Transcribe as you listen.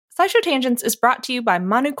SciShow Tangents is brought to you by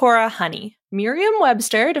Manukora Honey.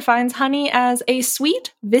 Merriam-Webster defines honey as a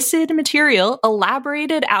sweet, viscid material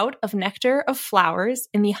elaborated out of nectar of flowers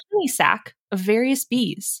in the honey sac of various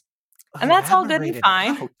bees. And that's all good and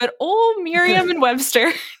fine, but old Merriam and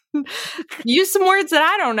Webster used some words that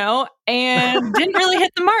I don't know and didn't really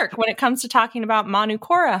hit the mark when it comes to talking about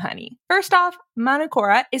Manukora honey. First off,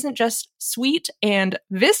 Manukora isn't just sweet and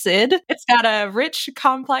viscid. It's got a rich,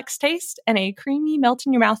 complex taste and a creamy,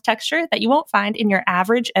 melt-in-your-mouth texture that you won't find in your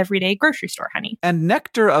average, everyday grocery store honey. And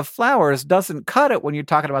nectar of flowers doesn't cut it when you're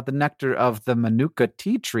talking about the nectar of the Manuka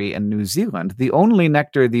tea tree in New Zealand, the only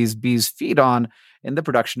nectar these bees feed on in the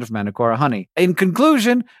production of Manukora honey. In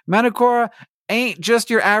conclusion, Manukora ain't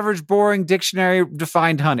just your average boring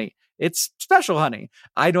dictionary-defined honey. It's special honey.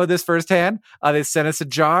 I know this firsthand. They sent us a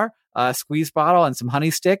jar, a squeeze bottle, and some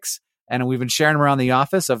honey sticks, and we've been sharing them around the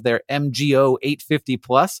office of their MGO 850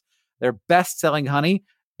 Plus, their best-selling honey.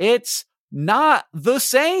 It's not the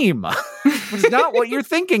same. It's not what you're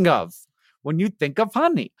thinking of when you think of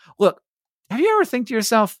honey. Look, have you ever think to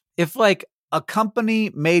yourself, if like a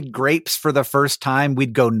company made grapes for the first time,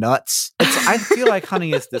 we'd go nuts? I feel like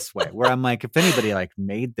honey is this way, where I'm like, if anybody like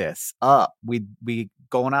made this up, we'd be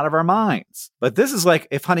going out of our minds. But this is like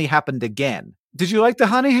if honey happened again. Did you like the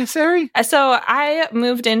honey, Sari? So I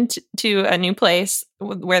moved into a new place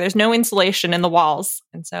where there's no insulation in the walls.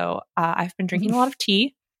 And so I've been drinking a lot of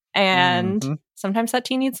tea. And sometimes that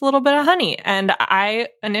tea needs a little bit of honey. And I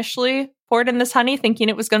initially poured in this honey thinking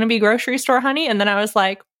it was going to be grocery store honey. And then I was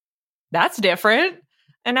like, that's different.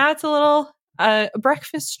 And now it's a little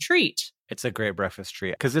breakfast treat. It's a great breakfast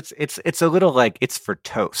treat because it's a little like it's for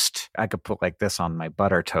toast. I could put like this on my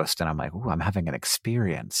butter toast and I'm like, ooh, I'm having an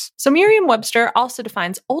experience. So Merriam-Webster also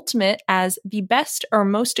defines ultimate as the best or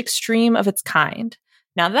most extreme of its kind.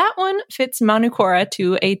 Now that one fits Manukora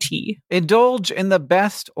to a T. Indulge in the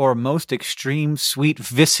best or most extreme sweet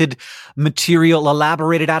viscid material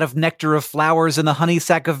elaborated out of nectar of flowers in the honey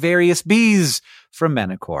sac of various bees from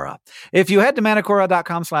Manukora. If you head to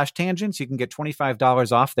manukora.com/tangents, you can get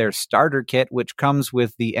 $25 off their starter kit, which comes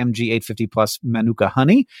with the MG 850 Plus Manuka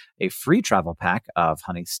honey, a free travel pack of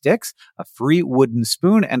honey sticks, a free wooden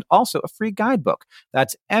spoon, and also a free guidebook.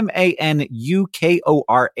 That's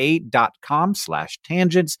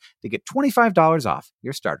manukora.com/tangents to get $25 off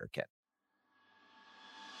your starter kit.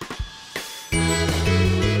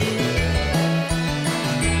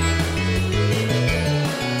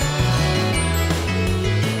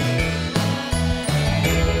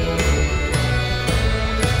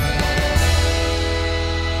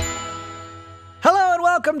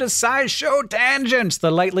 Welcome to SciShow Tangents,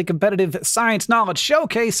 the lightly competitive science knowledge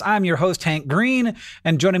showcase. I'm your host, Hank Green,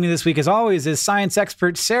 and joining me this week, as always, is science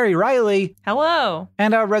expert Sari Riley. Hello.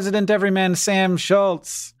 And our resident everyman, Sam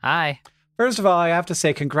Schultz. Hi. First of all, I have to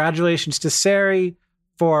say congratulations to Sari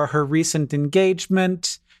for her recent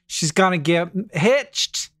engagement. She's gonna get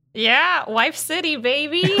hitched. Yeah, Wife City,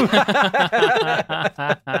 baby.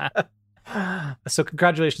 So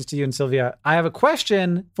congratulations to you and Sylvia. I have a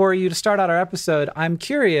question for you to start out our episode. I'm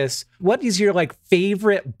curious, what is your like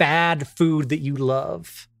favorite bad food that you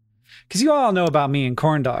love? Because you all know about me and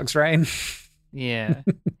corn dogs, right? Yeah.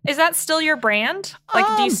 Is that still your brand? Like,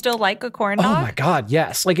 do you still like a corn dog? Oh my God,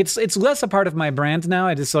 yes. Like it's less a part of my brand now.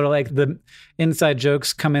 I just sort of like the inside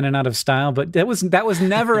jokes come in and out of style, but that was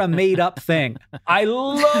never a made up thing. I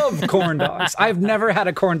love corn dogs. I've never had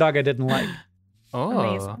a corn dog I didn't like. Oh.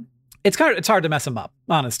 Amazing. It's hard to mess them up,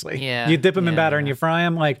 honestly. Yeah. You dip them in batter and you fry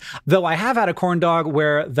them. Like, though I have had a corn dog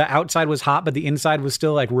where the outside was hot, but the inside was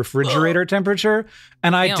still like refrigerator temperature,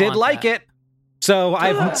 and I did like it. So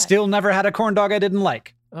I've still never had a corn dog I didn't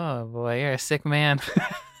like. Oh boy, you're a sick man.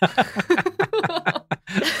 All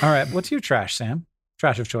right, what's your trash, Sam?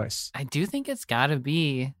 Trash of choice. I do think it's got to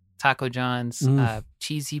be Taco John's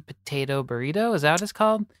cheesy potato burrito. Is that what it's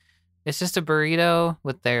called? It's just a burrito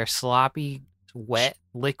with their sloppy, wet,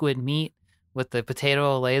 liquid meat with the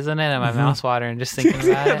potato olays in it, and my mouth's watering just thinking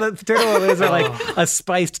about it. The potato olays are like a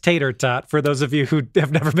spiced tater tot for those of you who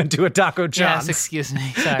have never been to a Taco John's. Yes, excuse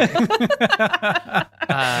me. Sorry.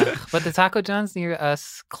 But the Taco John's near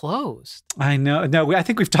us closed. I know. No, I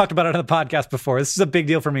think we've talked about it on the podcast before. This is a big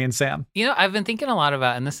deal for me and Sam. You know, I've been thinking a lot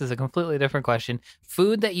about, and this is a completely different question,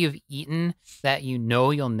 food that you've eaten that you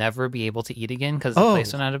know you'll never be able to eat again because the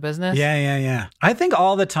place went out of business. Yeah. I think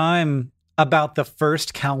all the time about the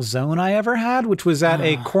first calzone I ever had, which was at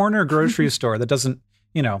a corner grocery store that doesn't,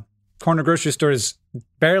 corner grocery stores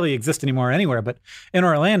barely exist anymore anywhere, but in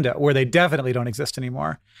Orlando, where they definitely don't exist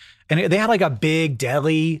anymore. And they had like a big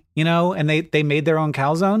deli, and they made their own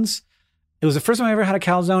calzones. It was the first time I ever had a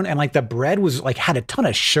calzone, and like the bread was like had a ton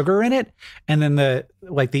of sugar in it, and then the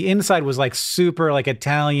inside was like super like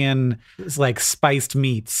Italian, like spiced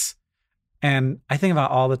meats. And I think about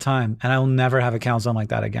it all the time, and I will never have a calzone like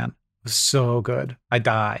that again. It was so good. I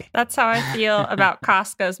die. That's how I feel about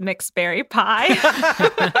Costco's mixed berry pie.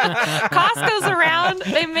 Costco's around.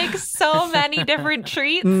 They make so many different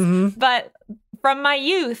treats. But from my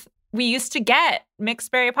youth, we used to get mixed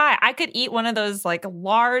berry pie. I could eat one of those like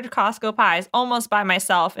large Costco pies almost by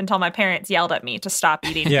myself until my parents yelled at me to stop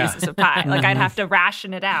eating pieces of pie. Like I'd have to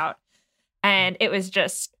ration it out. And it was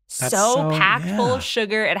just so packed full of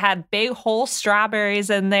sugar. It had big whole strawberries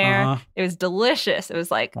in there. It was delicious. It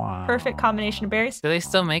was like perfect combination of berries. Do they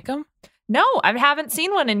still make them? No, I haven't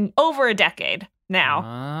seen one in over a decade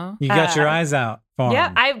now. You got your eyes out for 'em.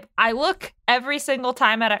 Yeah, I look every single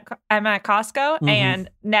time I'm at Costco and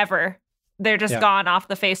never. They're just gone off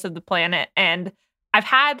the face of the planet. And I've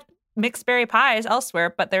had mixed berry pies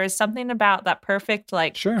elsewhere, but there is something about that perfect,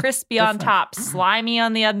 like crispy on top, slimy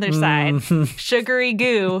on the other side, sugary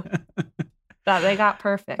goo that they got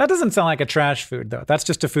perfect. That doesn't sound like a trash food, though. That's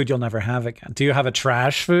just a food you'll never have again. Do you have a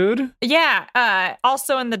trash food? Yeah.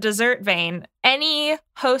 Also in the dessert vein, any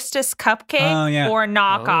Hostess cupcake or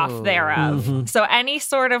knockoff thereof. So any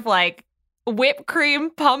sort of like whipped cream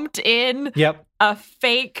pumped in a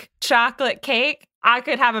fake chocolate cake, I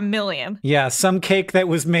could have a million. Yeah, some cake that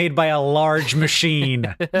was made by a large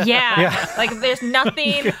machine. Like there's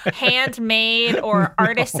nothing handmade or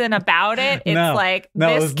artisan about it. It's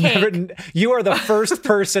this cake. You are the first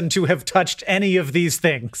person to have touched any of these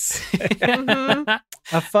things.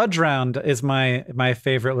 A fudge round is my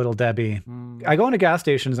favorite Little Debbie. I go into gas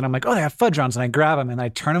stations and I'm like, oh, they have fudge rounds, and I grab them and I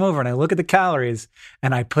turn them over and I look at the calories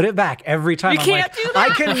and I put it back every time. You can't do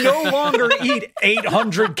that. I can no longer eat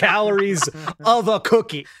 800 calories of a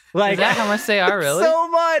cookie. Like, is that how much they are, really? So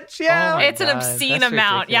much, yeah. It's an obscene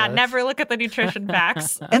amount. Ridiculous. Yeah, never look at the nutrition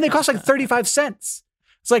facts. And they cost like 35 cents.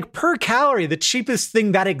 It's like per calorie, the cheapest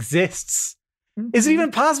thing that exists. Is it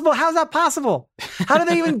even possible? How's that possible? How do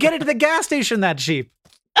they even get it to the gas station that cheap?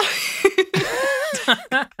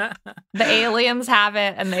 The aliens have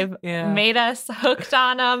it, and they've made us hooked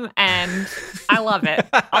on them, and I love it.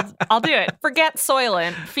 I'll do it. Forget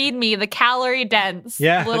Soylent. Feed me the calorie-dense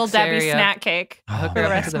Little Debbie snack cake. Hook her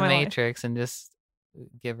up to the Matrix and just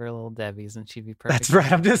give her Little Debbie's, and she'd be perfect. That's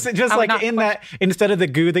right. I'm just like in that, instead of the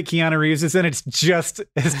goo that Keanu Reeves is in, it's just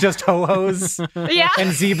ho-hos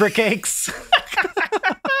and zebra cakes.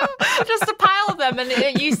 Just a pile of them,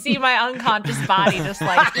 and you see my unconscious body just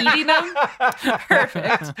like eating them.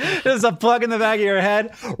 Perfect. There's a plug in the back of your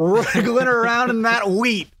head, wriggling around in that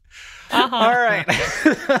wheat. All right.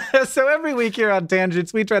 So every week here on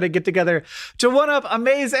Tangents, we try to get together to one-up,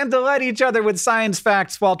 amaze, and delight each other with science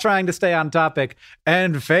facts while trying to stay on topic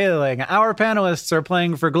and failing. Our panelists are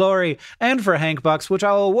playing for glory and for Hank Bucks, which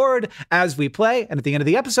I'll award as we play. And at the end of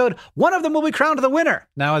the episode, one of them will be crowned the winner.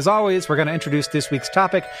 Now, as always, we're going to introduce this week's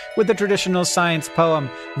topic with the traditional science poem.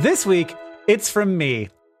 This week, it's from me.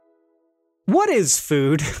 What is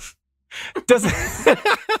food? Does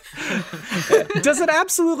it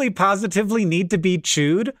absolutely positively need to be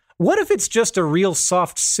chewed? What if it's just a real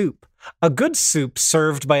soft soup? A good soup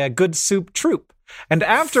served by a good soup troupe. And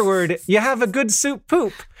afterward, you have a good soup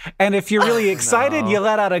poop. And if you're really excited, you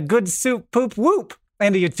let out a good soup poop whoop.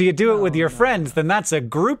 And if you do it with your friends, then that's a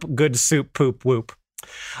group good soup poop whoop.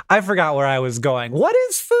 I forgot where I was going. What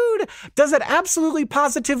is food? Does it absolutely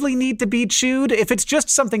positively need to be chewed? If it's just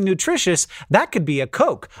something nutritious, that could be a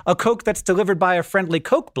Coke that's delivered by a friendly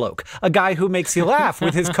Coke bloke, a guy who makes you laugh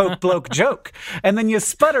with his Coke bloke joke. And then you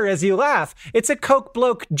sputter as you laugh. It's a Coke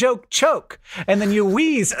bloke joke choke. And then you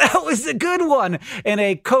wheeze. That was a good one. In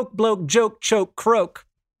a Coke bloke joke choke croak.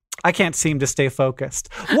 I can't seem to stay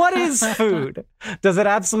focused. What is food? Does it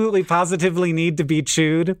absolutely positively need to be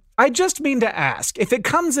chewed? I just mean to ask, if it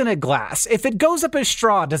comes in a glass, if it goes up a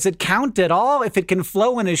straw, does it count at all? If it can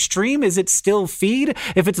flow in a stream, is it still feed?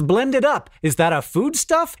 If it's blended up, is that a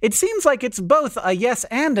foodstuff? It seems like it's both a yes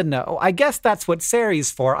and a no. I guess that's what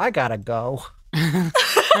Sari's for. I gotta go. That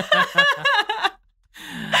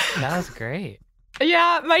was great.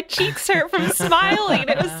 Yeah, my cheeks hurt from smiling.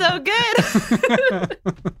 It was so good.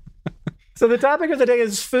 So the topic of the day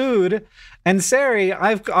is food. And Sari,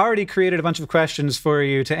 I've already created a bunch of questions for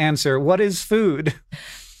you to answer. What is food?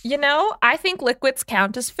 You know, I think liquids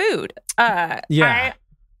count as food. I'm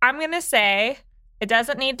going to say it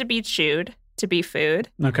doesn't need to be chewed to be food.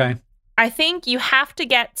 Okay. I think you have to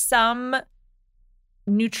get some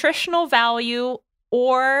nutritional value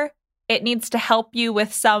or it needs to help you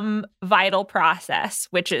with some vital process,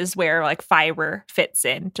 which is where like fiber fits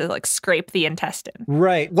in to like scrape the intestine.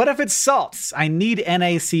 Right. What if it's salts? I need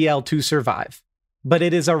NaCl to survive, but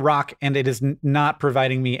it is a rock and it is not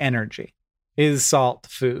providing me energy. Is salt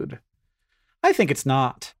food? I think it's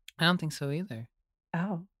not. I don't think so either.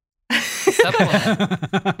 Oh. Supplement.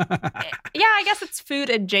 Yeah, I guess it's food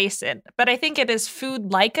adjacent, but I think it is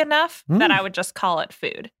food-like enough that I would just call it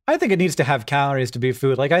food. I think it needs to have calories to be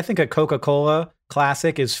food. Like, I think a Coca-Cola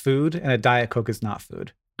classic is food and a Diet Coke is not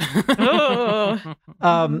food.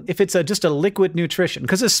 If it's just a liquid nutrition,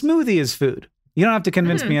 because a smoothie is food. You don't have to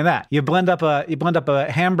convince me of that. You blend up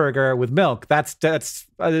a hamburger with milk. That's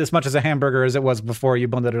as much as a hamburger as it was before you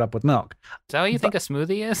blended it up with milk. Is that what you think a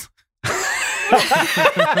smoothie is?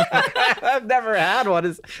 I've never had one.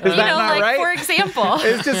 Is that not like, right? For example,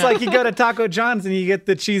 it's just like you go to Taco John's and you get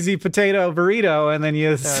the cheesy potato burrito, and then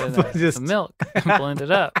you just milk, blend it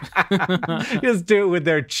up. Just do it with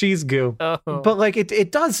their cheese goo. Oh. But like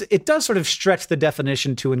it does sort of stretch the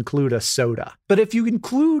definition to include a soda. But if you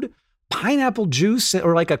include pineapple juice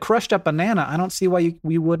or like a crushed up banana, I don't see why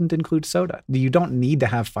we wouldn't include soda. You don't need to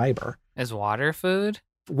have fiber. Is water food?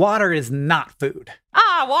 Water is not food.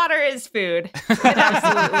 Water is food. It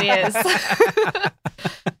absolutely is.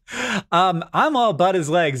 I'm all butt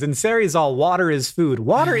his legs, and Sari's all water is food.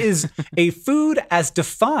 Water is a food as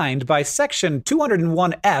defined by Section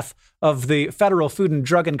 201F of the Federal Food and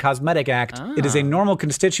Drug and Cosmetic Act. It is a normal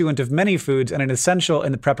constituent of many foods and an essential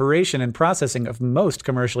in the preparation and processing of most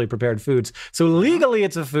commercially prepared foods. So legally,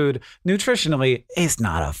 it's a food. Nutritionally, it's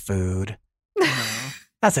not a food.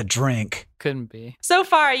 That's a drink. Couldn't be. So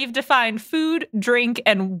far, you've defined food, drink,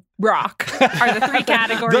 and rock are the three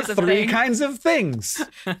categories The of three things. kinds of things.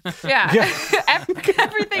 Yeah.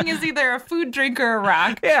 Everything is either a food, drink, or a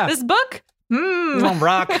rock. Yeah. This book?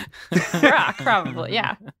 Rock. Rock, probably,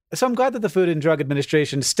 yeah. So I'm glad that the Food and Drug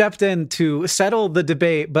Administration stepped in to settle the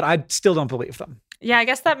debate, but I still don't believe them. Yeah, I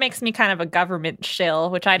guess that makes me kind of a government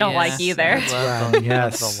shill, which I don't like either.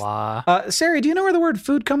 Yes. The law. Sari, do you know where the word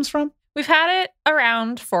food comes from? We've had it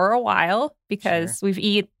around for a while because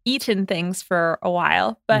we've eaten things for a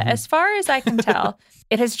while. But as far as I can tell,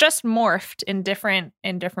 it has just morphed in different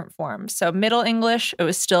forms. So Middle English, it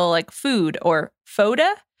was still like food or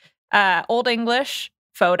foda. Old English,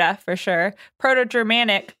 foda for sure.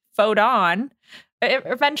 Proto-Germanic, fodon. It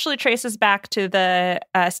eventually traces back to the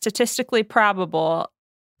statistically probable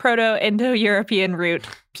Proto-Indo-European root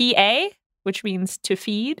pa, which means to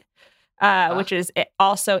feed. Which is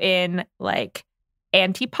also in like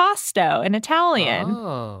antipasto in Italian.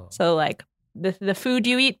 Oh. So like the food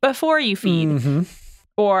you eat before you feed,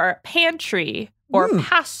 or pantry, or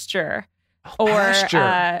pasture, or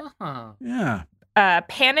pasture.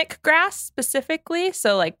 panic grass specifically.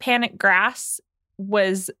 So like panic grass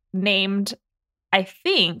was named, I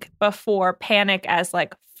think, before panic as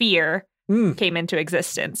like fear came into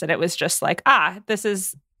existence, and it was just like this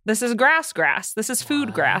is grass. This is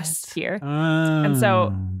food grass here. And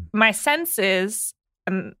so my sense is,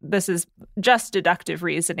 and this is just deductive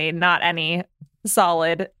reasoning, not any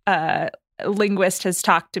solid linguist has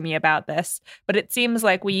talked to me about this, but it seems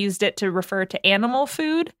like we used it to refer to animal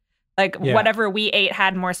food. Like whatever we ate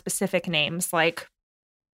had more specific names, like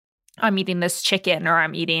I'm eating this chicken or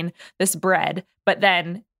I'm eating this bread. But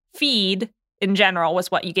then feed in general was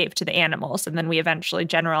what you gave to the animals. And then we eventually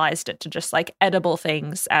generalized it to just like edible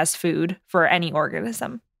things as food for any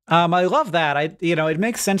organism. I love that. It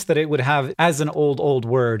makes sense that it would have, as an old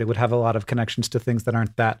word, it would have a lot of connections to things that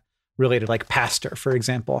aren't that related, like pastor, for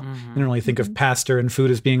example. You don't really think of pastor and food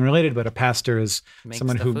as being related, but a pastor is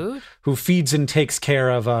someone who feeds and takes care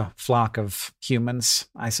of a flock of humans,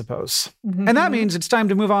 I suppose. And that means it's time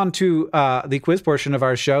to move on to the quiz portion of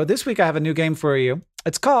our show. This week, I have a new game for you.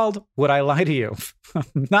 It's called Would I Lie to You?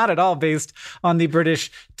 Not at all based on the British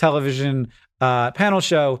television panel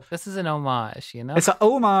show. This is an homage, you know? It's an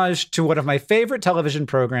homage to one of my favorite television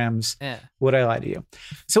programs, Would I Lie to You?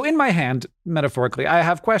 So in my hand, metaphorically, I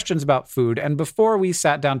have questions about food. And before we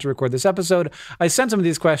sat down to record this episode, I sent some of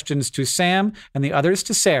these questions to Sam and the others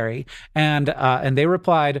to Sari, and they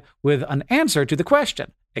replied with an answer to the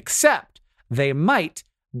question, except they might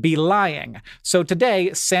be lying. So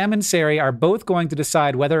today, Sam and Sari are both going to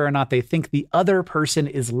decide whether or not they think the other person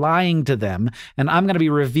is lying to them. And I'm going to be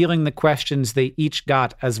revealing the questions they each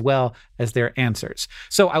got as well as their answers.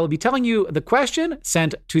 So I will be telling you the question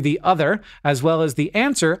sent to the other, as well as the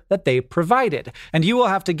answer that they provided. And you will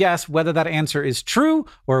have to guess whether that answer is true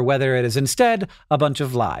or whether it is instead a bunch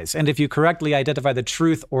of lies. And if you correctly identify the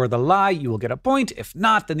truth or the lie, you will get a point. If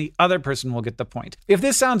not, then the other person will get the point. If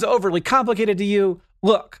this sounds overly complicated to you,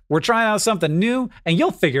 Look, we're trying out something new, and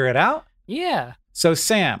you'll figure it out. Yeah. So,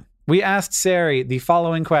 Sam, we asked Sari the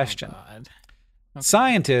following question. Oh, God. Okay.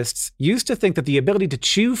 Scientists used to think that the ability to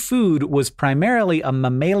chew food was primarily a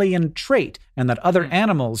mammalian trait and that other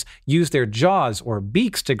animals use their jaws or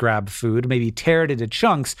beaks to grab food, maybe tear it into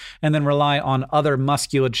chunks, and then rely on other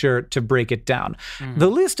musculature to break it down. The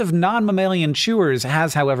list of non-mammalian chewers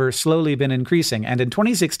has, however, slowly been increasing, and in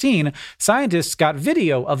 2016, scientists got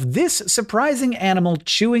video of this surprising animal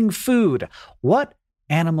chewing food. What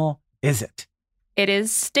animal is it? It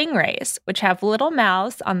is stingrays, which have little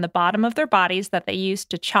mouths on the bottom of their bodies that they use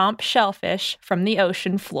to chomp shellfish from the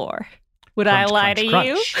ocean floor. Would I Crunch, lie crunch, to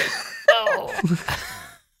crunch. you? Oh.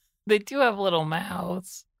 They do have little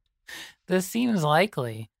mouths. This seems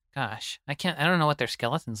likely. Gosh, I don't know what their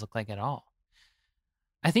skeletons look like at all.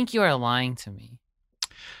 I think you are lying to me.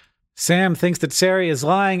 Sam thinks that Sari is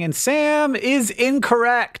lying, and Sam is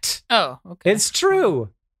incorrect. Oh, okay. It's true.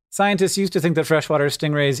 Scientists used to think that freshwater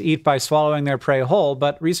stingrays eat by swallowing their prey whole,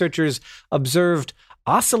 but researchers observed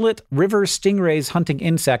ocelot river stingrays hunting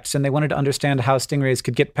insects, and they wanted to understand how stingrays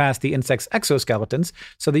could get past the insects' exoskeletons.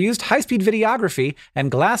 So they used high-speed videography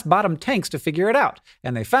and glass-bottom tanks to figure it out.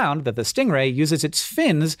 And they found that the stingray uses its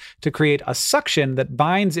fins to create a suction that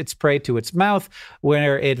binds its prey to its mouth,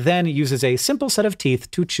 where it then uses a simple set of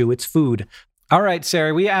teeth to chew its food. All right,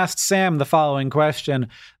 Sari, we asked Sam the following question.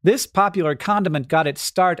 This popular condiment got its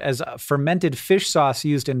start as a fermented fish sauce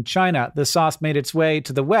used in China. The sauce made its way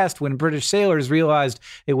to the West when British sailors realized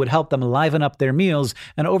it would help them liven up their meals.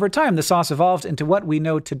 And over time, the sauce evolved into what we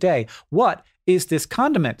know today. What is this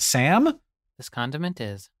condiment, Sam? This condiment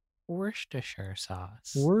is Worcestershire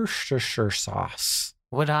sauce. Worcestershire sauce.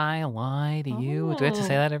 Would I lie to you? Do I have to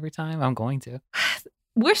say that every time? I'm going to.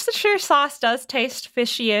 Worcestershire sauce does taste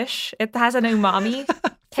fishy-ish. It has an umami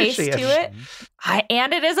taste to Fishy-ish. it.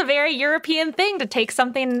 And it is a very European thing to take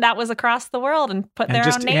something that was across the world and put their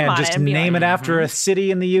own name on it. Just and be name like, it after a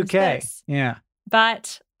city in the "What's UK. this?" Yeah.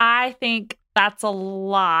 But I think that's a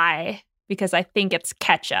lie because I think it's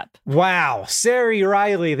ketchup. Wow. Sari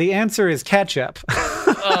Riley, the answer is ketchup.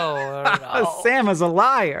 Oh, no. Sam is a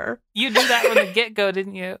liar. You knew that from the get-go,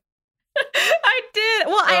 didn't you? I did.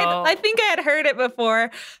 Well, I think I had heard it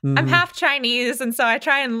before. I'm Mhm. half Chinese, and so I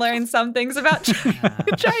try and learn some things about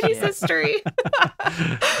Chinese history.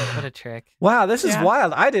 What a trick. Wow, this is Yeah.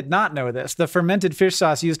 wild. I did not know this. The fermented fish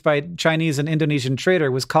sauce used by Chinese and Indonesian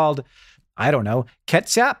trader was called, I don't know,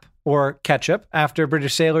 ketchup or ketchup. After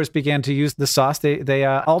British sailors began to use the sauce, they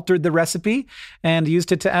altered the recipe and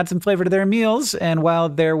used it to add some flavor to their meals. And while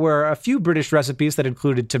there were a few British recipes that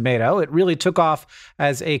included tomato, it really took off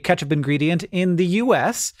as a ketchup ingredient in the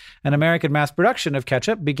U.S. An American mass production of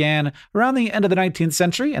ketchup began around the end of the 19th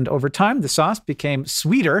century, and over time, the sauce became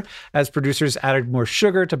sweeter as producers added more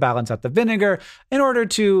sugar to balance out the vinegar in order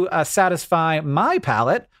to satisfy my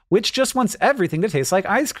palate, which just wants everything to taste like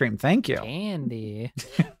ice cream. Thank you. Candy.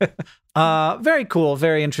 Very cool,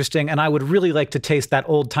 very interesting, and I would really like to taste that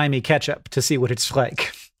old-timey ketchup to see what it's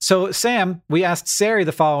like. So, Sam, we asked Sari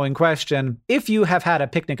the following question. If you have had a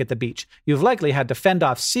picnic at the beach, you've likely had to fend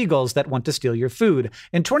off seagulls that want to steal your food.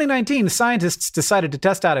 In 2019, scientists decided to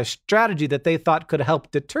test out a strategy that they thought could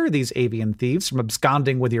help deter these avian thieves from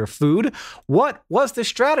absconding with your food. What was the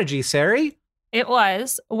strategy, Sari? It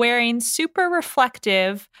was wearing super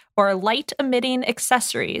reflective or light emitting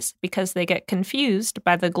accessories because they get confused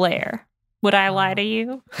by the glare. Would I lie to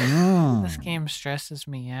you? This game stresses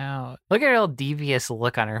me out. Look at her little devious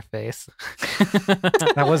look on her face.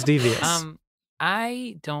 That was devious.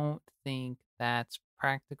 I don't think that's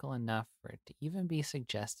practical enough for it to even be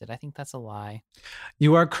suggested. I think that's a lie.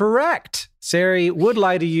 You are correct. Sari would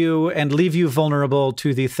lie to you and leave you vulnerable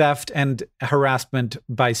to the theft and harassment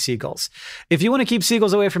by seagulls. If you want to keep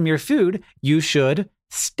seagulls away from your food, you should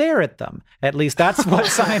stare at them. At least that's what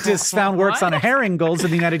scientists found works on What? herring gulls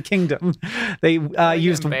in the United Kingdom. They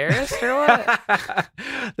used embarrassed or what?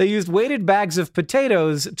 They used weighted bags of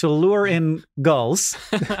potatoes to lure in gulls.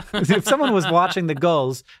 If someone was watching the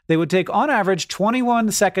gulls, they would take on average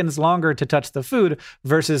 21 seconds longer to touch the food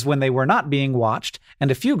versus when they were not being watched,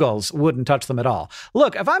 and a few gulls wouldn't touch them at all.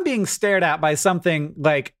 Look, if I'm being stared at by something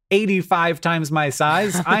like 85 times my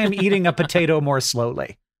size, I am eating a potato more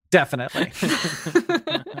slowly. Definitely.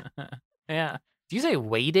 Yeah. Do you say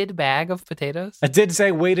weighted bag of potatoes? I did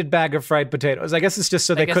say weighted bag of fried potatoes. I guess it's just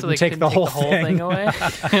so they couldn't take the whole thing away.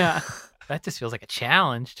 Yeah. That just feels like a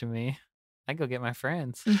challenge to me. I go get my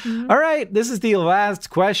friends. Mhm. All right, this is the last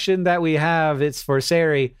question that we have. It's for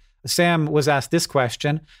Sari. Sam was asked this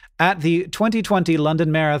question. At the 2020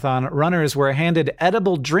 London Marathon, runners were handed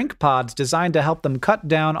edible drink pods designed to help them cut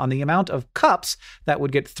down on the amount of cups that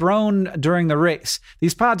would get thrown during the race.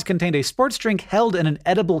 These pods contained a sports drink held in an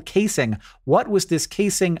edible casing. What was this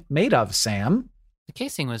casing made of, Sam? The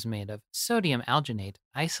casing was made of sodium alginate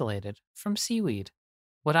isolated from seaweed.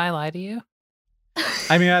 Would I lie to you?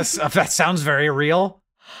 I mean, that sounds very real.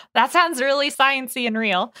 That sounds really sciencey and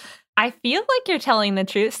real. I feel like you're telling the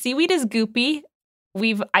truth. Seaweed is goopy.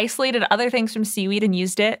 We've isolated other things from seaweed and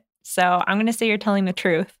used it. So I'm going to say you're telling the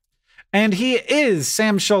truth. And he is.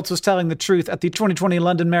 Sam Schultz was telling the truth. At the 2020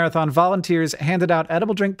 London Marathon, volunteers handed out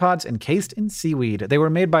edible drink pods encased in seaweed. They were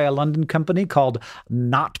made by a London company called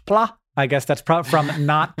Notpla. I guess that's from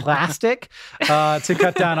not plastic, to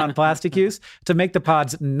cut down on plastic use. To make the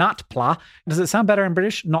pods Notpla. Does it sound better in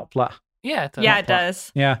British? Notpla. Yeah, it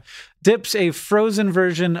does. Yeah. Dips a frozen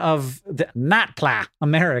version of the Notpla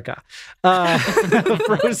America, a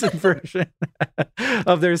frozen version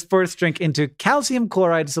of their sports drink into calcium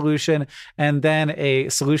chloride solution and then a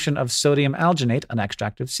solution of sodium alginate, an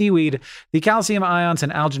extract of seaweed. The calcium ions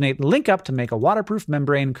and alginate link up to make a waterproof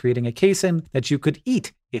membrane, creating a casing that you could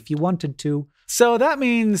eat if you wanted to. So that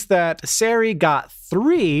means that Sari got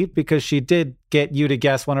 3 because she did get you to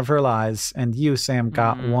guess one of her lies, and you, Sam,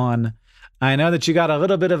 got 1. I know that you got a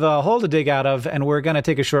little bit of a hole to dig out of, and we're going to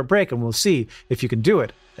take a short break, and we'll see if you can do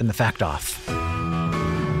it in the Fact Off.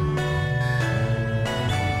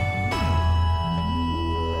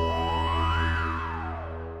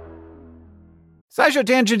 SciShow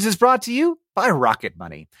Tangents is brought to you by Rocket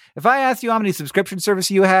Money. If I asked you how many subscription services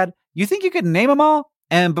you had, you think you could name them all?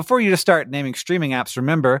 And before you just start naming streaming apps,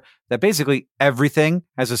 remember that basically everything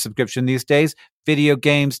has a subscription these days. Video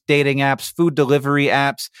games, dating apps, food delivery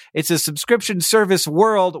apps. It's a subscription service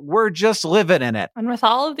world. We're just living in it. And with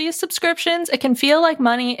all of these subscriptions, it can feel like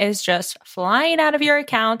money is just flying out of your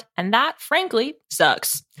account. And that, frankly,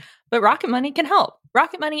 sucks. But Rocket Money can help.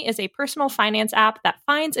 Rocket Money is a personal finance app that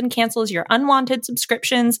finds and cancels your unwanted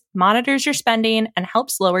subscriptions, monitors your spending, and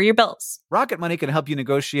helps lower your bills. Rocket Money can help you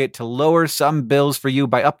negotiate to lower some bills for you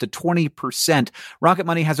by up to 20%. Rocket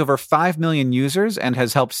Money has over 5 million users and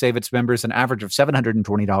has helped save its members an average of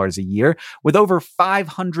 $720 a year, with over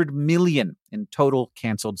 500 million in total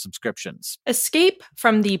canceled subscriptions. Escape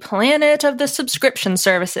from the planet of the subscription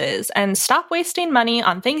services and stop wasting money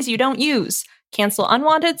on things you don't use. Cancel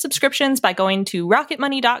unwanted subscriptions by going to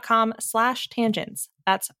rocketmoney.com/tangents.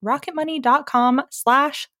 That's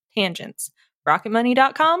rocketmoney.com/tangents.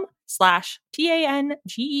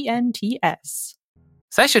 rocketmoney.com/tangents.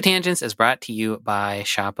 SciShow Tangents is brought to you by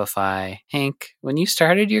Shopify. Hank, when you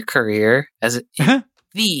started your career as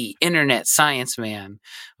the internet science man,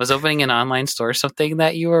 was opening an online store something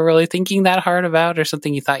that you were really thinking that hard about, or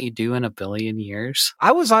something you thought you'd do in a billion years?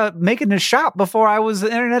 I was making a shop before I was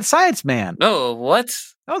the internet science man. Oh, what?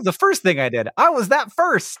 That was the first thing I did. I was that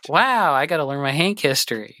first. Wow, I got to learn my Hank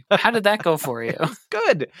history. How did that go for you?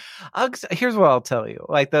 Good. Here's what I'll tell you.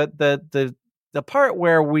 Like the part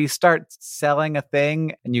where we start selling a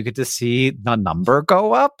thing and you get to see the number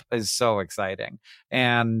go up is so exciting.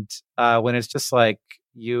 And when it's just like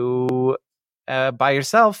you by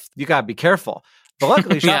yourself, you got to be careful. But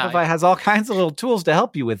luckily, Shopify has all kinds of little tools to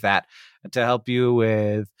help you with that, to help you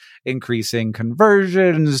with increasing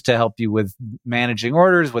conversions, to help you with managing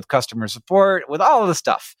orders, with customer support, with all of the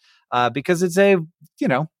stuff. Because it's I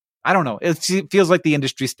don't know. It feels like the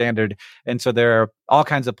industry standard. And so there are all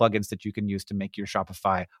kinds of plugins that you can use to make your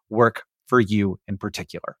Shopify work for you in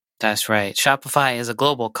particular. That's right. Shopify is a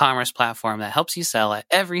global commerce platform that helps you sell at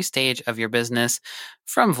every stage of your business,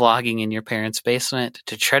 from vlogging in your parents' basement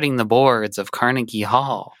to treading the boards of Carnegie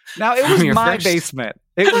Hall. Now, it was my basement.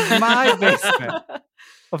 It was my basement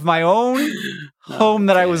of my own home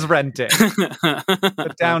that I was renting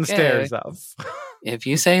the downstairs of. If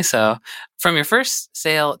you say so. From your first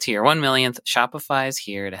sale to your 1 millionth, Shopify is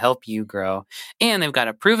here to help you grow. And they've got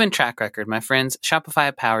a proven track record, my friends.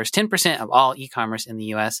 Shopify powers 10% of all e-commerce in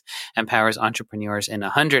the US and powers entrepreneurs in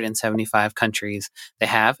 175 countries. They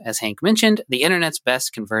have, as Hank mentioned, the internet's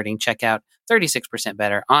best converting checkout, 36%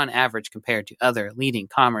 better on average compared to other leading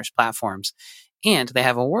commerce platforms. And they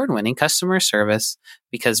have award-winning customer service,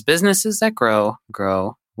 because businesses that grow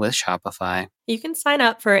with Shopify. You can sign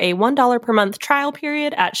up for a $1 per month trial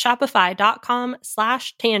period at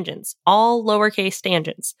shopify.com/tangents, all lowercase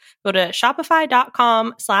tangents. Go to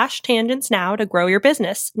shopify.com/tangents now to grow your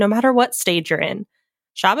business, no matter what stage you're in.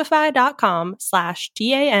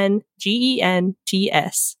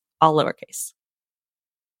 Shopify.com/TANGENTS, all lowercase.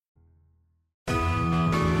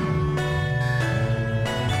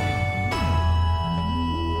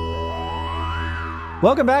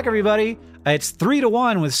 Welcome back, everybody. It's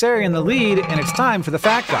 3-1 with Sari in the lead, and it's time for the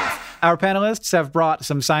Fact Off. Our panelists have brought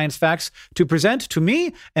some science facts to present to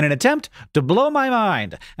me in an attempt to blow my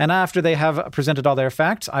mind. And after they have presented all their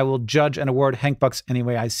facts, I will judge and award Hank Bucks any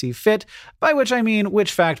way I see fit, by which I mean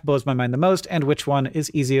which fact blows my mind the most and which one is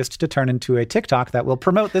easiest to turn into a TikTok that will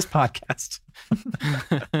promote this podcast.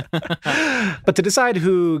 But to decide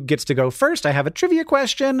who gets to go first, I have a trivia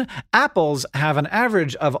question. Apples have an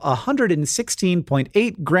average of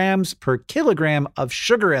 116.8 grams per kilogram of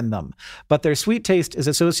sugar in them, but their sweet taste is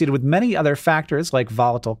associated with many other factors like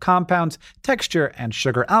volatile compounds, texture, and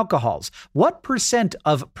sugar alcohols. What percent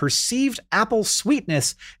of perceived apple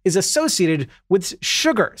sweetness is associated with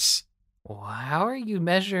sugars? Well, how are you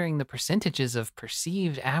measuring the percentages of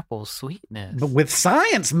perceived apple sweetness? But with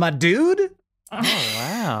science, my dude. Oh,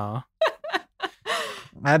 wow.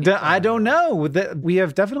 I don't know. We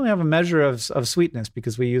definitely have a measure of sweetness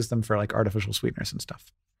because we use them for like artificial sweeteners and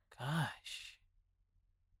stuff. Gosh.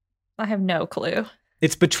 I have no clue.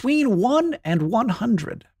 It's between 1 and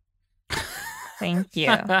 100. Thank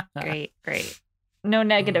you. Great. No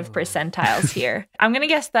negative percentiles here. I'm going to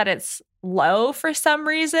guess that it's low for some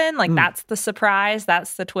reason. Like that's the surprise.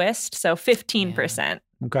 That's the twist. So 15%. Yeah.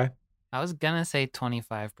 Okay. I was going to say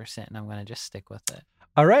 25%, and I'm going to just stick with it.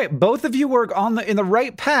 All right. Both of you were in the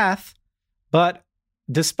right path, but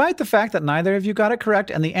despite the fact that neither of you got it correct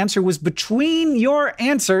and the answer was between your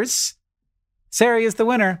answers, Sari is the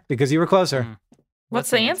winner because you were closer. What's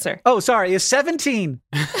the answer? Oh, sorry. It's 17.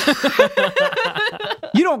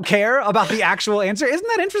 You don't care about the actual answer. Isn't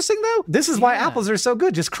that interesting, though? This is why apples are so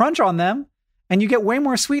good. Just crunch on them, and you get way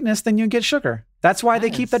more sweetness than you get sugar. That's why they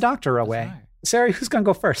keep the doctor away. Bizarre. Sari, who's going to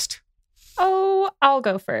go first? Oh, I'll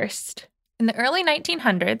go first. In the early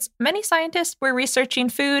 1900s, many scientists were researching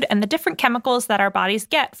food and the different chemicals that our bodies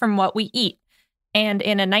get from what we eat. And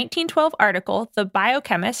in a 1912 article, the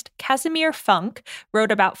biochemist Casimir Funk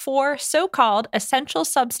wrote about 4 so-called essential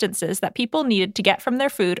substances that people needed to get from their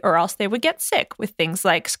food or else they would get sick with things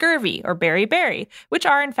like scurvy or beriberi, which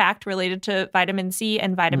are in fact related to vitamin C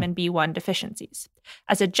and vitamin B1 deficiencies.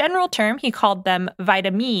 As a general term, he called them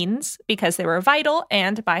vitamines because they were vital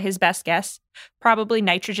and, by his best guess, probably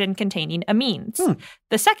nitrogen-containing amines.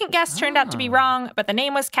 The second guess turned out to be wrong, but the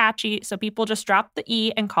name was catchy, so people just dropped the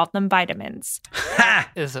E and called them vitamins. That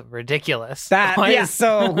is ridiculous. That is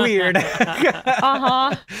so weird.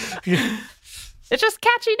 Uh-huh. It's just a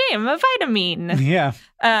catchy name, a vitamine. Yeah.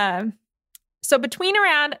 So between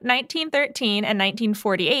around 1913 and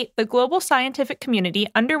 1948, the global scientific community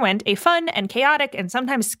underwent a fun and chaotic and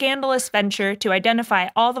sometimes scandalous venture to identify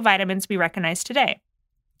all the vitamins we recognize today.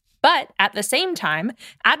 But at the same time,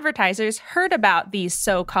 advertisers heard about these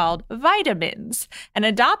so-called vitamins and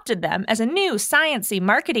adopted them as a new sciencey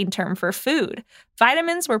marketing term for food.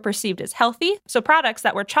 Vitamins were perceived as healthy, so products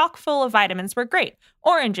that were chock full of vitamins were great.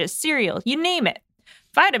 Oranges, cereal, you name it.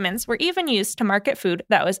 Vitamins were even used to market food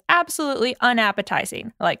that was absolutely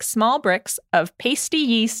unappetizing, like small bricks of pasty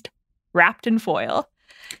yeast wrapped in foil.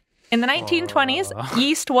 In the 1920s,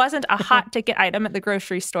 yeast wasn't a hot ticket item at the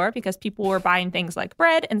grocery store because people were buying things like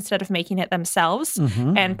bread instead of making it themselves,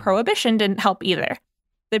 and prohibition didn't help either.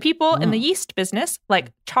 The people in the yeast business,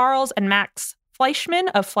 like Charles and Max Fleischmann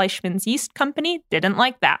of Fleischmann's Yeast Company, didn't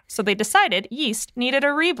like that, so they decided yeast needed a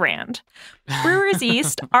rebrand. Brewer's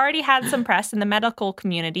yeast already had some press in the medical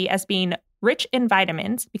community as being rich in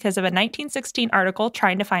vitamins because of a 1916 article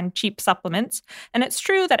trying to find cheap supplements, and it's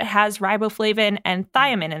true that it has riboflavin and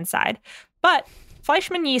thiamine inside. But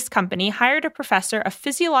Fleischmann Yeast Company hired a professor of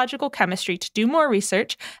physiological chemistry to do more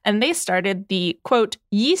research, and they started the, quote,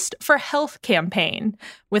 Yeast for Health campaign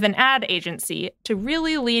with an ad agency to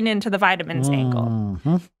really lean into the vitamins angle,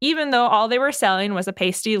 even though all they were selling was a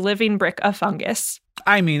pasty living brick of fungus.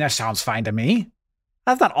 I mean, that sounds fine to me.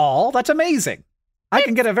 That's not all. That's amazing. I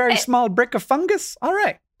can get a very small brick of fungus. All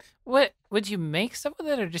right. What would you make stuff with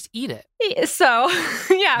it or just eat it? So,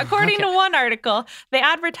 according to one article, they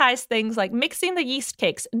advertised things like mixing the yeast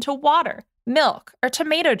cakes into water, milk, or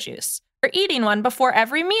tomato juice, or eating one before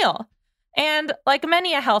every meal. And like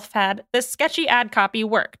many a health fad, this sketchy ad copy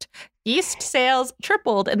worked. Yeast sales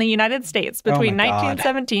tripled in the United States between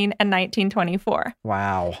 1917 and 1924.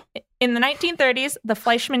 Wow. In the 1930s, the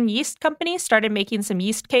Fleischmann Yeast Company started making some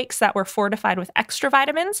yeast cakes that were fortified with extra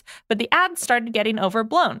vitamins, but the ads started getting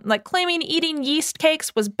overblown, like claiming eating yeast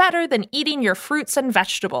cakes was better than eating your fruits and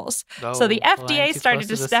vegetables. So the FDA started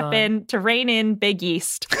to step in to rein in big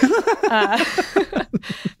yeast.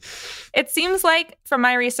 It seems like, from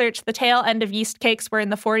my research, the tail end of yeast cakes were in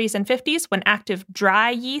the 40s and 50s when active dry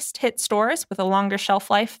yeast hit stores with a longer shelf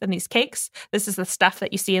life than these cakes. This is the stuff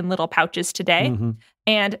that you see in little pouches today. Mm-hmm.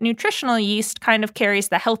 And nutritional yeast kind of carries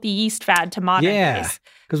the healthy yeast fad to modern days.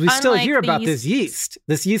 Because we still Unlike hear the about yeast- this yeast.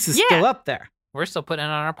 This yeast is still up there. We're still putting it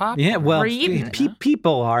on our popcorn. Yeah, well, We're eating it.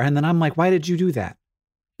 people are. And then I'm like, why did you do that?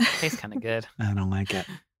 Tastes kind of good. I don't like it.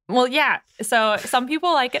 Well, yeah. So some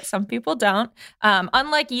people like it, some people don't.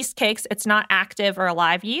 Unlike yeast cakes, it's not active or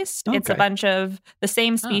alive yeast. It's a Okay. bunch of the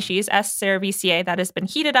same species, S. cerevisiae, that has been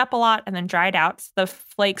heated up a lot and then dried out. The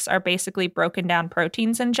flakes are basically broken down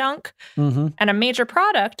proteins and junk. Mm-hmm. And a major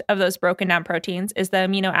product of those broken down proteins is the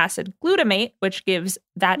amino acid glutamate, which gives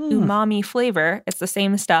that umami flavor. It's the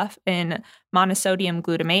same stuff in monosodium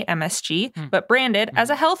glutamate, MSG, but branded as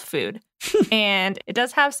a health food. And it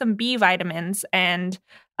does have some B vitamins, and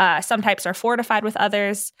some types are fortified with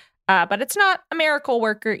others, but it's not a miracle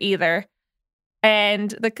worker either.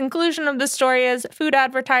 And the conclusion of the story is food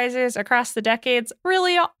advertisers across the decades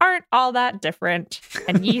really aren't all that different,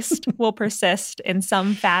 and yeast will persist in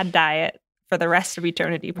some fad diet for the rest of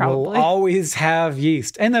eternity, probably. We'll always have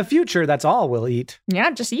yeast. In the future, that's all we'll eat.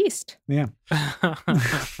 Yeah, just yeast. Yeah.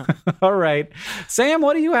 All right. Sam,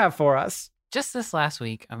 what do you have for us? Just this last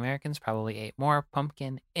week, Americans probably ate more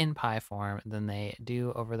pumpkin in pie form than they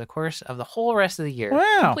do over the course of the whole rest of the year.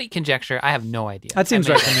 Wow. Complete conjecture. I have no idea. That seems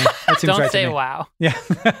I right made to me. that. That seems Don't right say to me. wow.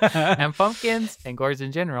 Yeah. And pumpkins and gourds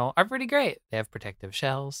in general are pretty great. They have protective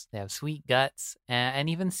shells, they have sweet guts, and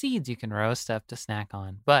even seeds you can roast up to snack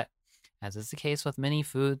on. But as is the case with many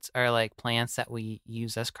foods or like plants that we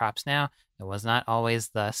use as crops now, it was not always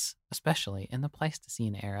thus, especially in the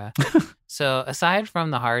Pleistocene era. So aside from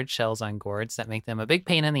the hard shells on gourds that make them a big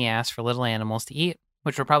pain in the ass for little animals to eat,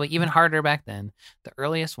 which were probably even harder back then, the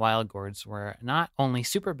earliest wild gourds were not only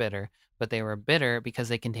super bitter, but they were bitter because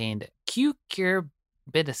they contained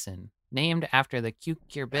cucurbitacin, named after the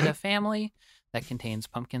cucurbita family that contains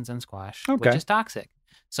pumpkins and squash, Okay. which is toxic.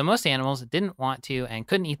 So most animals didn't want to and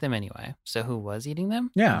couldn't eat them anyway. So who was eating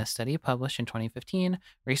them? Yeah. In a study published in 2015,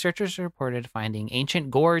 researchers reported finding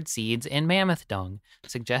ancient gourd seeds in mammoth dung,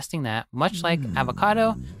 suggesting that, much like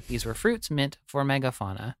avocado, these were fruits meant for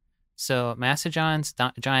megafauna. So mastodons,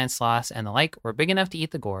 giant sloths, and the like were big enough to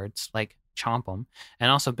eat the gourds, like chomp them,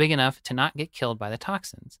 and also big enough to not get killed by the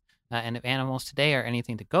toxins. And if animals today are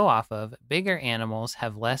anything to go off of, bigger animals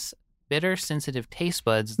have less bitter, sensitive taste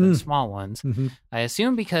buds than small ones. Mm-hmm. I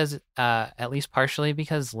assume because, at least partially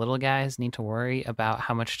because little guys need to worry about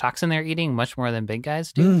how much toxin they're eating much more than big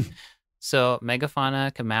guys do. So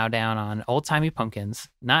megafauna can mow down on old-timey pumpkins,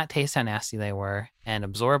 not taste how nasty they were, and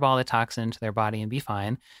absorb all the toxin into their body and be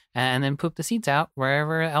fine, and then poop the seeds out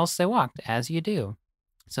wherever else they walked, as you do.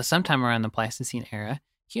 So sometime around the Pleistocene era,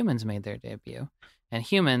 humans made their debut. And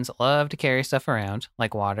humans love to carry stuff around,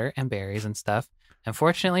 like water and berries and stuff. And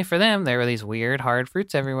fortunately for them, there were these weird, hard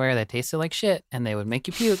fruits everywhere that tasted like shit, and they would make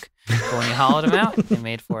you puke. But when you hollowed them out, they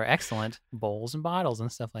made for excellent bowls and bottles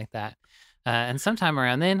and stuff like that. And sometime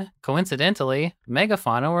around then, coincidentally,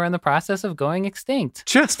 megafauna were in the process of going extinct.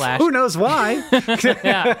 Just who knows why?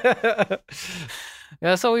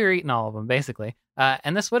 Yeah, so we were eating all of them, basically.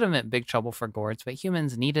 And this would have meant big trouble for gourds, but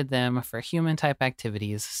humans needed them for human-type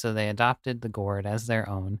activities, so they adopted the gourd as their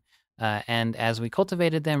own. And as we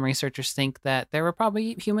cultivated them, researchers think that there were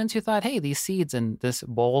probably humans who thought, hey, these seeds and this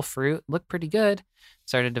bowl fruit look pretty good,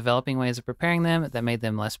 started developing ways of preparing them that made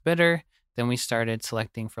them less bitter. Then we started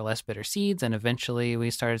selecting for less bitter seeds, and eventually we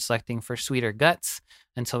started selecting for sweeter guts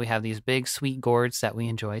until we have these big sweet gourds that we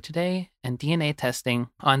enjoy today. And DNA testing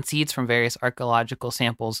on seeds from various archaeological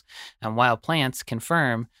samples and wild plants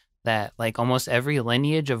confirm that like almost every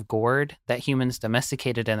lineage of gourd that humans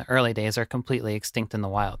domesticated in the early days are completely extinct in the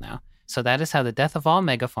wild now. So that is how the death of all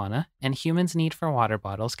megafauna and humans' need for water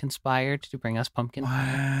bottles conspired to bring us pumpkin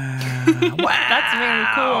pie. Wow. That's very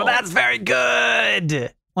cool. That's very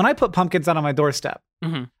good. When I put pumpkins out on my doorstep,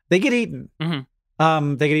 they get eaten.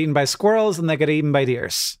 They get eaten by squirrels and they get eaten by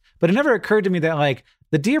deers. But it never occurred to me that like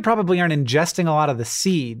the deer probably aren't ingesting a lot of the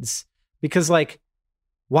seeds because like,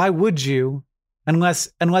 why would you?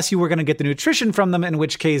 Unless you were going to get the nutrition from them, in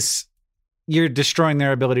which case you're destroying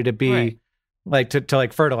their ability to be Right. like to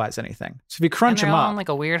like fertilize anything. So if you crunch and them they're all up, in like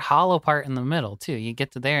a weird hollow part in the middle too. You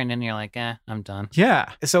get to there and then you're like, I'm done.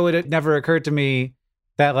 yeah. So it never occurred to me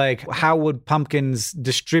that like, how would pumpkins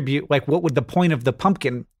distribute? Like, what would the point of the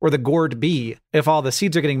pumpkin or the gourd be if all the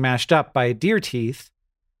seeds are getting mashed up by deer teeth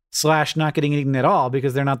 / not getting eaten at all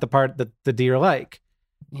because they're not the part that the deer like?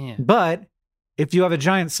 Yeah. But if you have a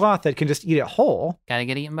giant sloth that can just eat it whole, Gotta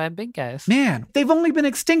get eaten by big guys. man, they've only been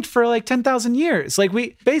extinct for like 10,000 years. Like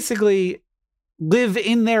we basically, live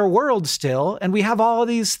in their world still, and we have all of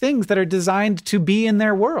these things that are designed to be in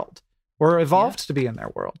their world or evolved to be in their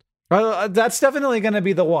world. That's definitely going to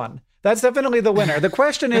be the one. That's definitely the winner. The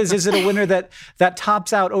question is it a winner that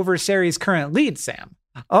tops out over Sari's current lead, Sam?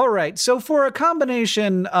 All right. So for a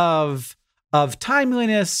combination of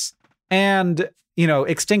timeliness and,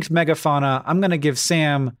 extinct megafauna, I'm going to give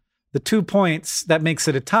Sam the 2 points that makes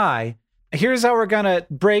it a tie. Here's how we're going to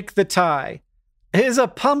break the tie. Is a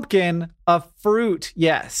pumpkin a fruit?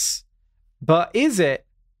 Yes. But is it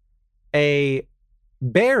a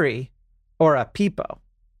berry or a peepo?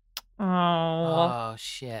 Oh,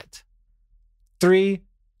 shit. 3,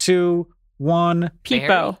 2, 1.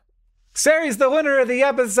 Peepo. Sari's the winner of the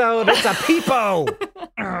episode. It's a peepo.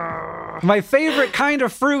 My favorite kind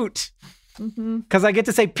of fruit. Because I get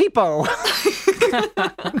to say peepo.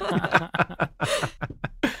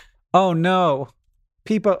 Oh, no.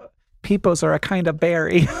 Peepos are a kind of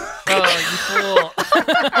berry. Oh, you fool.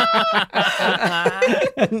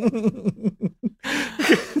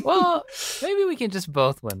 Well, maybe we can just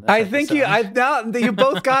both win this I think episode. you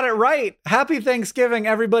both got it right. Happy Thanksgiving.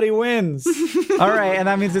 Everybody wins. All right. And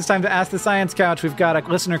that means it's time to ask the Science Couch. We've got a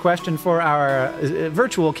listener question for our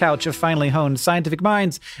virtual couch of finely honed scientific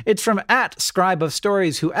minds. It's from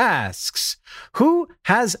 @ScribeOfStories, who asks, who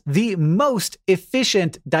has the most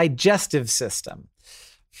efficient digestive system?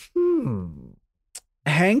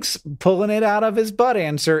 Hank's pulling it out of his butt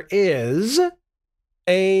answer is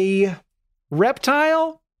a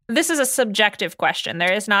reptile. This is a subjective question.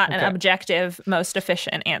 There is not an objective, most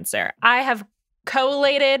efficient answer. I have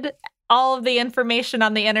collated all of the information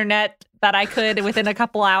on the internet that I could within a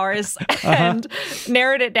couple hours and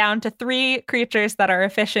narrowed it down to 3 creatures that are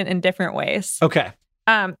efficient in different ways. Okay.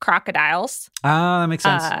 Crocodiles. That makes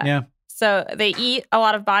sense. Yeah. So they eat a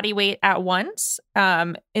lot of body weight at once.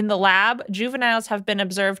 In the lab, juveniles have been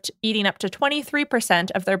observed eating up to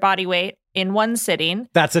 23% of their body weight in one sitting.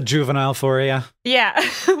 That's a juvenile for you. Yeah,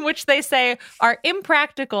 which they say are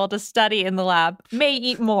impractical to study in the lab, may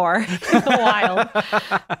eat more in the wild.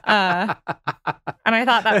 And I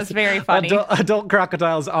thought that was very funny. Adult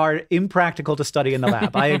crocodiles are impractical to study in the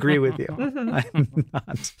lab. I agree with you. I'm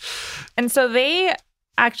not. And so they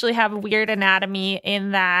actually have a weird anatomy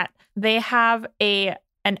in that they have an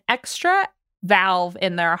extra valve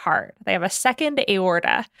in their heart. They have a second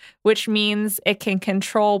aorta, which means it can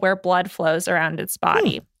control where blood flows around its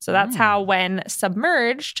body. So that's how, when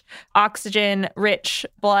submerged, oxygen-rich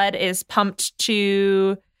blood is pumped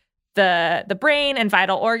to the brain and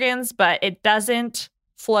vital organs, but it doesn't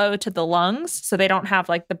flow to the lungs, so they don't have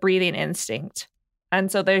like the breathing instinct. And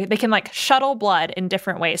so they can like shuttle blood in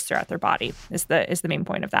different ways throughout their body is the main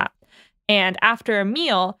point of that. And after a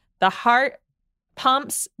meal, the heart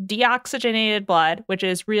pumps deoxygenated blood, which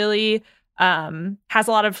is really has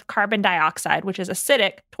a lot of carbon dioxide, which is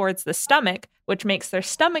acidic, towards the stomach, which makes their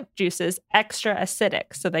stomach juices extra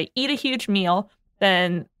acidic. So they eat a huge meal,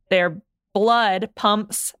 then their blood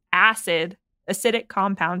pumps acidic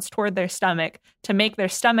compounds toward their stomach to make their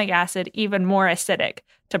stomach acid even more acidic,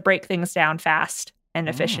 to break things down fast and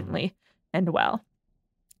efficiently and well,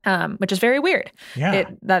 which is very weird.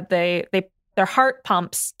 Yeah. That their heart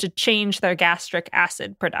pumps to change their gastric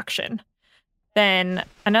acid production. Then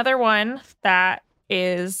another one that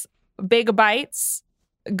is big bites,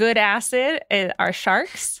 good acid, are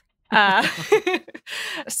sharks.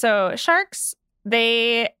 So sharks,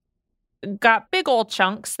 they got big old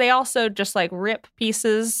chunks. They also just like rip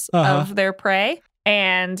pieces of their prey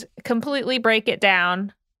and completely break it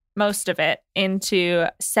down, most of it, into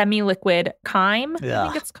semi-liquid chyme, I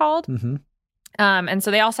think it's called. And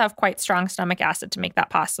so they also have quite strong stomach acid to make that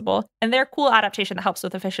possible. And their cool adaptation that helps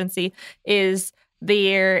with efficiency is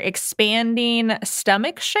their expanding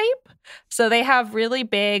stomach shape. So they have really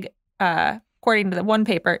big, according to the one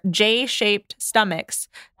paper, J-shaped stomachs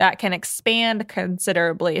that can expand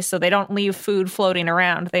considerably. So they don't leave food floating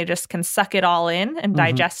around. They just can suck it all in and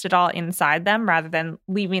digest it all inside them, rather than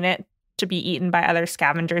leaving it to be eaten by other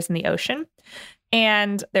scavengers in the ocean.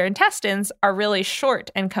 And their intestines are really short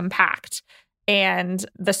and compact. And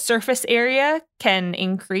the surface area can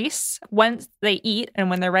increase once they eat, and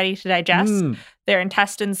when they're ready to digest, their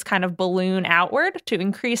intestines kind of balloon outward to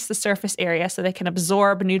increase the surface area so they can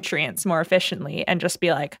absorb nutrients more efficiently and just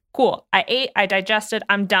be like, cool, I ate, I digested,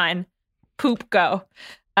 I'm done, poop, go,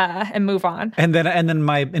 and move on. And then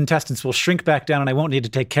my intestines will shrink back down and I won't need to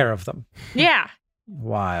take care of them. Yeah.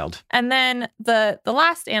 Wild. And then the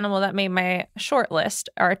last animal that made my short list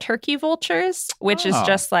are turkey vultures, which is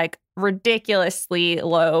just like ridiculously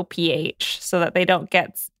low pH, so that they don't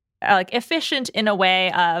get like efficient in a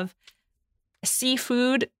way of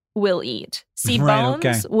seafood will eat. Sea Right, bones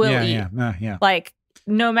okay. will eat. Yeah. Like,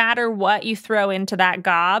 no matter what you throw into that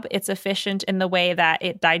gob, it's efficient in the way that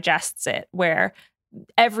it digests it, where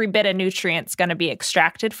every bit of nutrient's going to be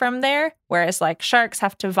extracted from there. Whereas like sharks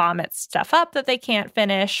have to vomit stuff up that they can't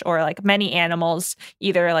finish, or like many animals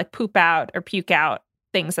either like poop out or puke out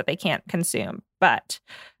things that they can't consume. But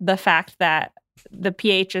the fact that the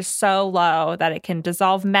pH is so low that it can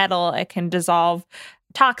dissolve metal, it can dissolve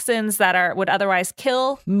toxins that would otherwise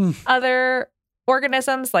kill other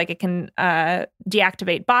organisms, like it can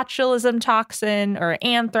deactivate botulism toxin or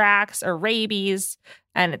anthrax or rabies,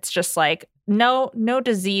 and it's just like no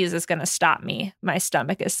disease is going to stop me. My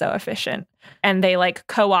stomach is so efficient. And they like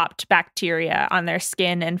co-opt bacteria on their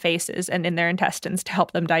skin and faces and in their intestines to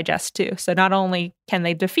help them digest too. So not only can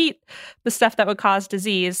they defeat the stuff that would cause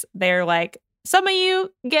disease, they're like, some of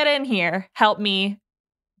you get in here, help me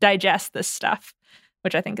digest this stuff,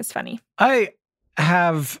 which I think is funny. I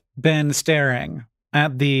have been staring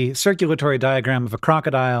at the circulatory diagram of a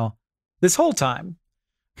crocodile this whole time.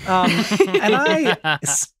 And I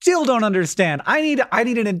still don't understand. I need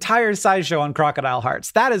an entire SciShow on crocodile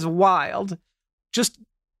hearts. That is wild. Just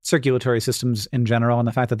circulatory systems in general, and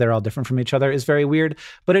the fact that they're all different from each other is very weird.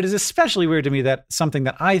 But it is especially weird to me that something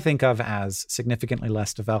that I think of as significantly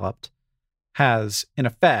less developed has, in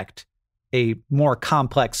effect, a more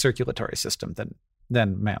complex circulatory system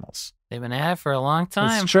than mammals. They've been at it for a long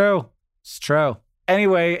time. It's true.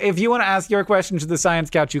 Anyway, if you want to ask your question to the Science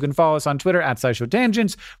Couch, you can follow us on Twitter at SciShow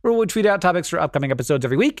Tangents, where we'll tweet out topics for upcoming episodes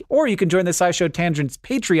every week, or you can join the SciShow Tangents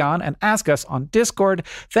Patreon and ask us on Discord.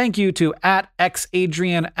 Thank you to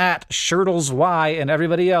 @xadrian, @ShirtlesY, and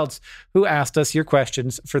everybody else who asked us your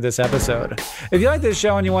questions for this episode. If you like this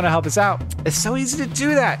show and you want to help us out, it's so easy to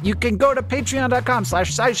do that. You can go to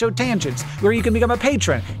patreon.com/SciShow Tangents, where you can become a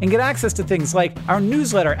patron and get access to things like our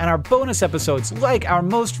newsletter and our bonus episodes, like our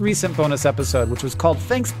most recent bonus episode, which was called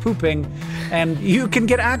Thanks Pooping, and you can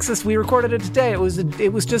get access. We recorded it today. It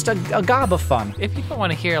was just a gob of fun. If you don't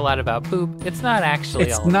want to hear a lot about poop, it's not actually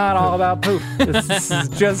It's not all about poop. This is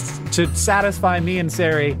just to satisfy me and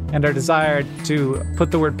Sari and our desire to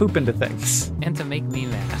put the word poop into things. And to make me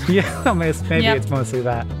mad. Yeah, maybe Yep. It's mostly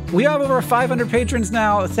that. We have over 500 patrons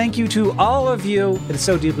now. Thank you to all of you. It is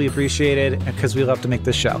so deeply appreciated because we love to make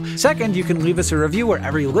this show. Second, you can leave us a review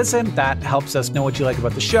wherever you listen. That helps us know what you like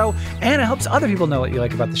about the show, and it helps other people know what you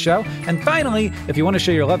like about the show. And finally, if you want to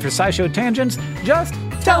show your love for SciShow Tangents, just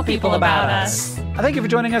tell people about us. Thank you for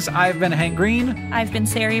joining us. I've been Hank Green. I've been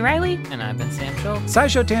Sari Riley. And I've been Sam Schultz.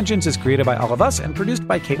 SciShow Tangents is created by all of us and produced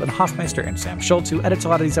by Caitlin Hoffmeister and Sam Schultz, who edits a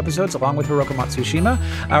lot of these episodes along with Hiroko Matsushima.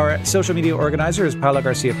 Our social media organizer is Paula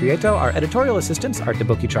Garcia Prieto. Our editorial assistants are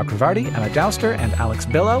Debuki Chakravarti, Emma Douster, and Alex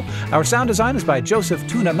Billow. Our sound design is by Joseph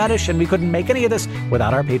Tuna Medish, and we couldn't make any of this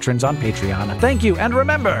without our patrons on Patreon. Thank you, and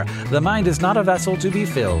remember, the mind is not a vessel to be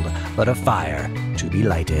filled, but a fire to be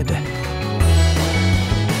lighted.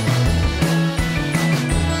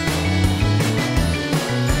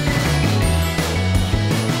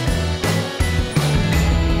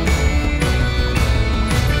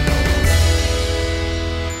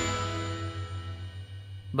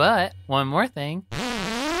 But one more thing.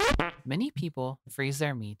 Many people freeze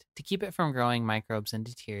their meat to keep it from growing microbes and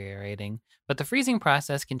deteriorating, but the freezing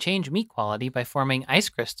process can change meat quality by forming ice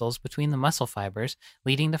crystals between the muscle fibers,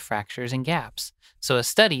 leading to fractures and gaps. So a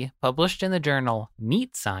study published in the journal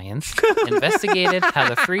Meat Science investigated how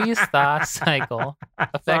the freeze-thaw cycle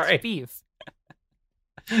affects beef.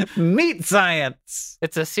 Meat science.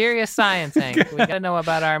 It's a serious science, Hank. We gotta know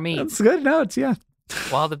about our meat. That's good notes, yeah.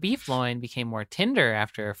 While the beef loin became more tender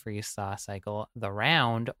after a freeze-thaw cycle, the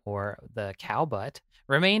round, or the cow butt,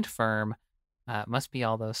 remained firm. Must be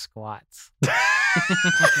all those squats.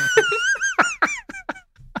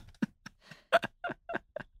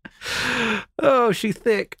 Oh, she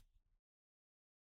thick.